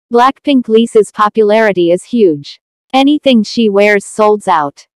Blackpink Lisa's popularity is huge. Anything she wears solds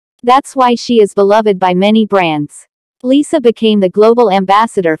out. That's why she is beloved by many brands. Lisa became the global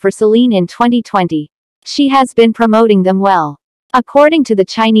ambassador for Celine in 2020. She has been promoting them well. According to the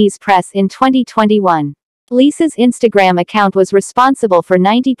Chinese press in 2021, Lisa's Instagram account was responsible for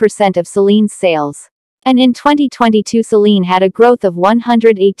 90% of Celine's sales. And in 2022 Celine had a growth of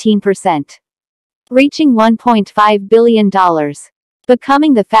 118%, reaching $1.5 billion,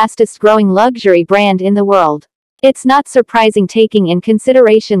 becoming the fastest growing luxury brand in the world. It's not surprising taking in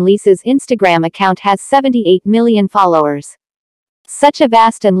consideration Lisa's Instagram account has 78 million followers. Such a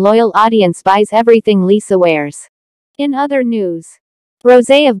vast and loyal audience buys everything Lisa wears. In other news,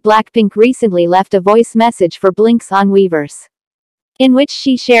 Rosé of Blackpink recently left a voice message for Blink's on Weverse, in which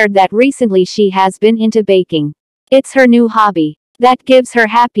she shared that recently she has been into baking. It's her new hobby that gives her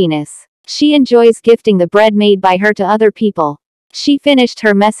happiness. She enjoys gifting the bread made by her to other people. She finished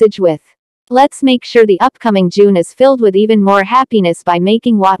her message with, "Let's make sure the upcoming June is filled with even more happiness by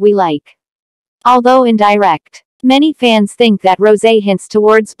making what we like." Although indirect, many fans think that Rosé hints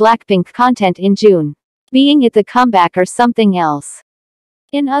towards Blackpink content in June, being it the comeback or something else.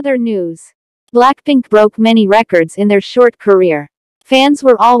 In other news, Blackpink broke many records in their short career. Fans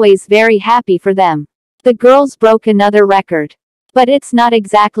were always very happy for them. The girls broke another record. But it's not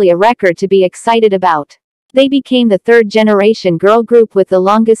exactly a record to be excited about. They became the third-generation girl group with the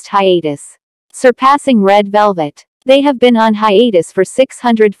longest hiatus, surpassing Red Velvet. They have been on hiatus for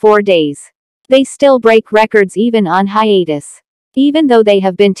 604 days. They still break records even on hiatus. Even though they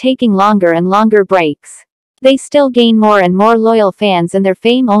have been taking longer and longer breaks, they still gain more and more loyal fans and their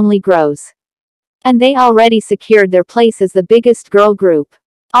fame only grows. And they already secured their place as the biggest girl group.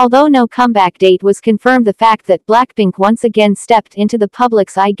 Although no comeback date was confirmed, the fact that Blackpink once again stepped into the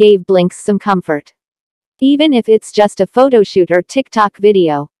public's eye gave Blinks some comfort. Even if it's just a photoshoot or TikTok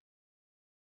video.